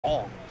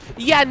wrong.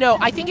 Yeah, no,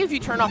 I think if you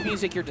turn off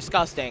music, you're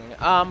disgusting.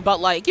 But,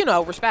 like, you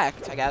know,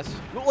 respect, I guess.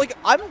 No, like,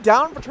 I'm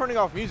down for turning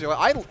off music.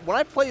 Like, when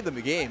I play the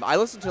game, I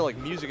listen to, like,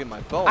 music in my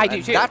phone. I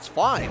do, too. That's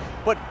fine.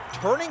 But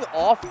turning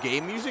off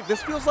game music,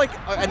 this feels like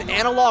an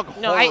analog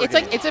horror it's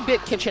game. like, it's a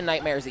bit Kitchen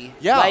Nightmares-y.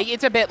 Yeah. Like,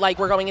 it's a bit like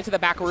we're going into the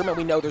back room and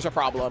we know there's a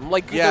problem.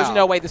 Like, there's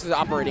no way this is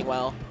operating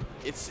well.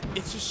 It's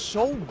just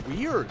so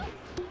weird.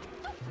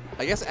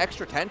 I guess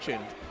extra tension.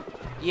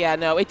 Yeah,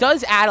 no, it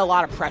does add a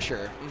lot of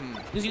pressure.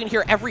 Because you can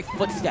hear every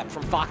footstep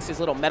from Fox's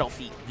little metal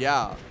feet.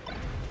 Yeah.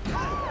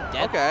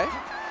 Dead. Okay.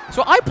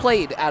 So I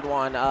played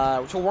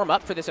Adwan to warm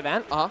up for this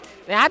event. And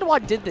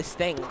Adwan did this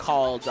thing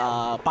called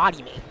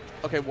Body Me.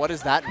 Okay, what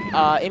does that mean?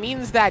 It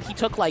means that he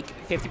took like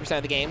 50%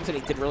 of the games and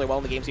he did really well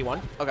in the games he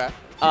won. Okay.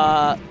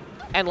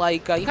 And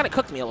like he kind of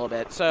cooked me a little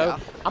bit. So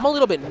I'm a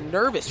little bit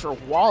nervous for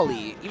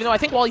Wally. Even though I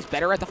think Wally's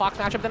better at the Fox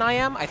matchup than I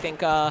am, I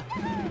think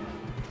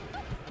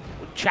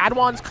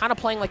Chadwan's kind of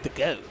playing like the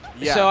GOAT.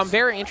 Yes. So I'm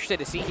very interested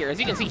to see here. As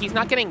you can see, he's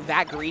not getting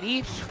that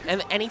greedy.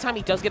 And anytime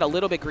he does get a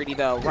little bit greedy,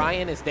 though,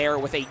 Ryan is there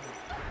with a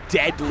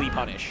deadly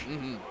punish.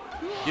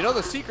 You know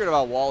the secret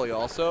about Wally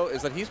also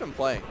is that he's been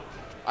playing.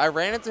 I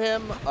ran into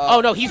him.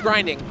 Oh, no, he's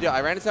grinding. Yeah,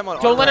 I ran into him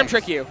on Don't let him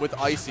trick you. with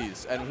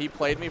ices, and he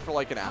played me for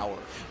like an hour.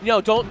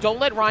 No, don't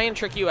let Ryan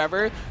trick you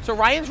ever. So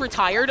Ryan's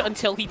retired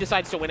until he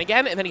decides to win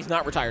again, and then he's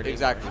not retired anymore.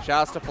 Exactly.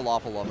 Shouts to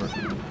Falafel Lover.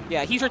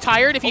 Yeah, he's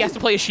retired if he has to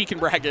play a Sheik in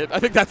bracket. I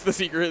think that's the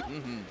secret.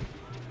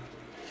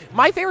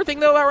 My favorite thing,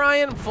 though, about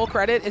Ryan, full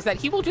credit, is that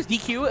he will just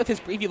DQ if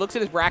he looks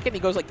at his bracket and he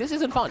goes like, this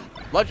isn't fun.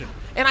 Legend.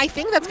 And I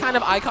think that's kind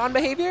of icon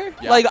behavior.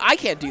 Yeah. Like, I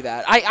can't do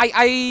that.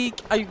 I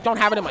don't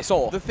have it in my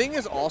soul. The thing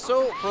is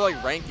also, for like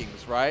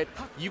rankings, right?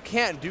 You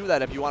can't do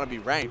that if you want to be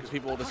ranked, because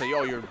people will just say,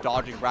 oh, you're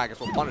dodging brackets,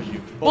 we'll punish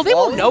you. But Well, they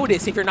Wally, won't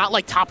notice if you're not,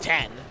 like, top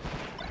 10.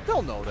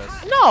 They'll notice.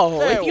 No,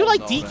 They if you, like,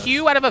 won't notice.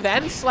 DQ out of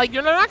events, like,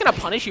 they're not going to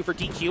punish you for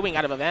DQing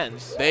out of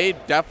events. They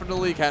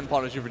definitely can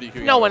punish you for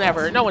DQing. No one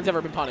ever. No one's ever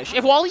been punished.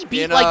 If Wally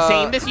beat, like,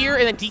 Zane this year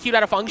and then DQ'd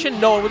out of function,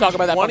 no one would talk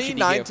about that function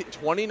DQ.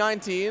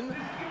 2019,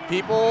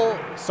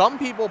 some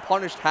people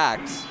punished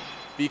Hacks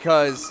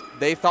because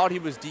they thought he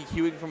was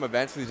DQing from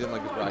events and he didn't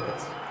like his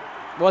brackets.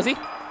 Was he?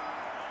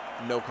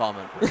 No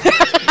comment.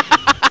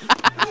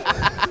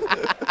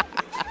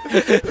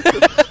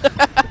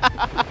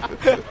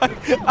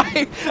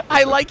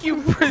 I like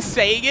you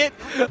saying it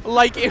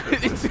like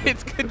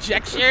it's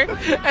conjecture,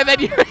 and then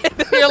you're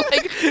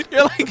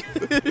like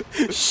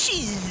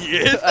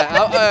shit.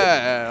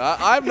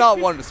 I'm not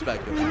one to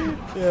speculate.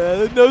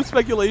 Yeah, no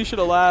speculation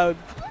allowed.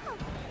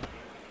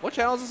 What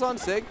channel is this on,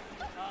 Sig?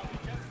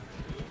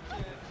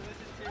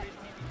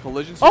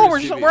 Collision Series. Oh,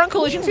 TV. we're on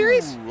Collision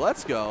Series? Ooh,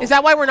 let's go. Is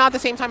that why we're not the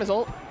same time as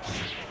Ult?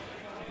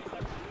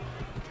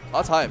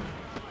 That's hype.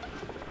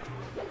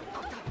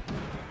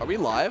 Are we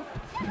live?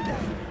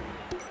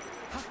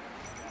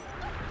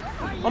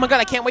 Oh my god,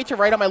 I can't wait to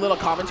write on my little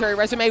commentary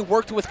resume,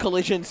 worked with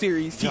Collision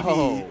Series TV.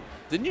 No.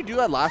 Didn't you do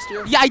that last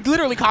year? Yeah, I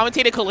literally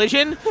commentated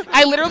Collision.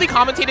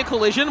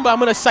 but I'm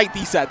going to cite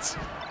these sets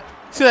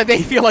so that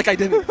they feel like I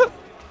didn't.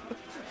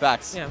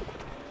 Facts. Yeah.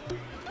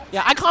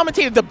 Yeah, I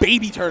commentated the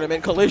baby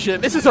tournament Collision.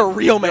 This is a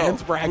real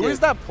man's bracket. Who is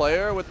that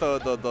player with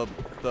the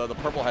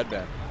purple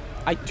headband?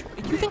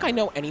 You think I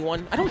know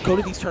anyone? I don't go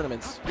to these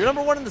tournaments. You're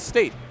number one in the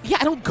state. Yeah,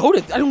 I don't go to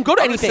I'm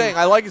anything. just saying,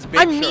 I like his big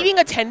I'm shirt. meeting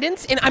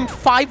attendance, and I'm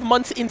 5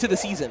 months into the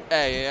season.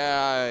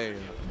 Hey,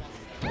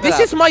 This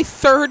is my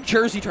 3rd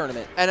Jersey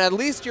tournament. And at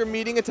least you're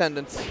meeting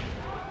attendance.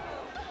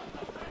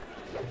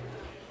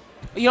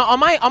 You know, on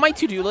my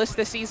to-do list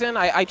this season,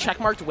 I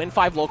checkmarked win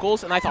 5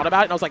 locals, and I thought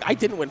about it, and I was like, I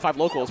didn't win 5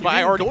 locals, but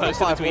I already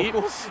posted a tweet.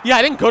 Yeah,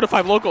 I didn't go to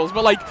 5 locals,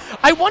 but like,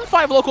 I won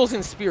 5 locals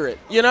in spirit,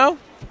 you know?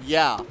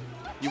 Yeah.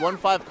 You won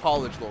 5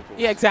 college locals.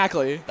 Yeah,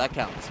 exactly. That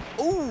counts.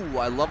 Ooh,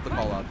 I love the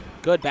call-out.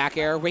 Good back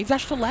air. Wave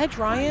dash to ledge,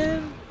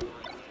 Ryan.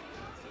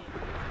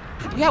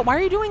 Yeah, why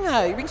are you doing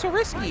that? You're being so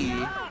risky.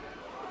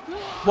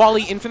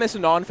 Wally, infamous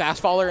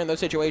non-fast faller in those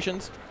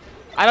situations.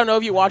 I don't know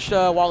if you watched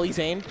Wally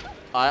Zane.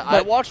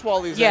 I watched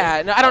Wally Zane.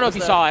 Yeah, no, I don't know if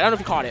you saw it. I don't know if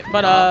you caught it.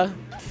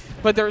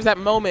 But there was that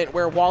moment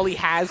where Wally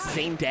has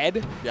Zane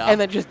dead and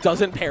then just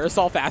doesn't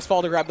parasol fast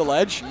fall to grab the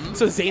ledge.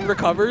 So Zane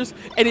recovers.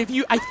 And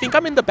I think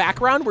I'm in the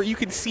background where you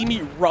can see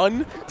me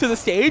run to the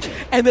stage,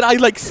 and then I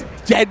like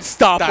dead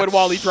stop when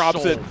Wally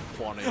drops it.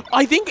 Funny.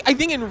 I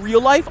think in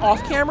real life,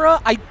 off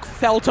camera, I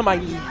fell to my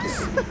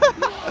knees.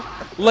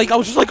 Like I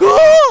was just like,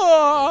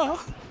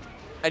 ah!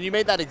 And you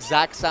made that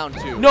exact sound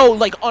too. No,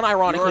 like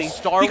unironically,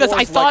 because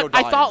Wars I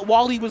Lego thought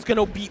Wally was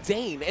gonna beat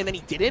Zane, and then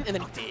he didn't, and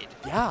then he did.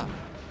 Yeah.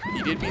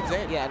 He did beat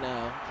Zane. Yeah,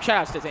 no.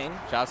 Shoutouts to Zane.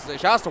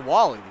 Shouts to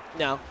Wally.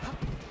 No.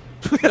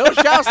 No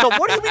shouts to.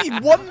 What do you mean?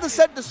 He won the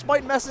set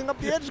despite messing up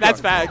the edge guard. That's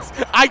facts.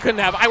 I couldn't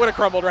have. I would have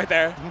crumbled right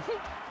there.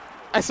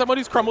 As someone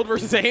who's crumbled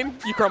versus Zane,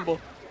 you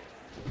crumble.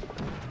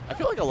 I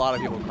feel like a lot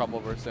of people crumble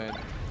versus Zane.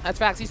 That's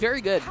facts. He's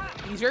very good.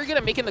 He's very good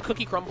at making the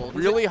cookie crumble.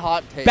 Really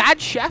hot take. Bad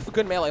chef,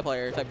 good melee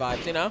player type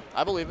vibes, you know?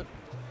 I believe it.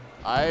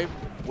 I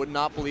would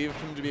not believe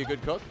him to be a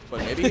good cook, but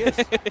maybe he is.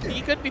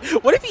 He could be.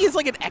 What if he is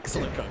like an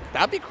excellent cook?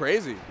 That'd be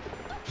crazy.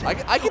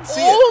 I can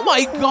see Oh it.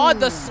 my god,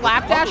 the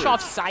slapdash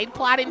off side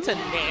plat into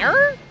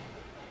Nair?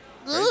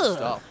 Great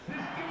stuff.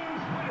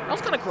 That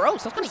was kind of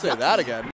gross. That was kind of Say that again.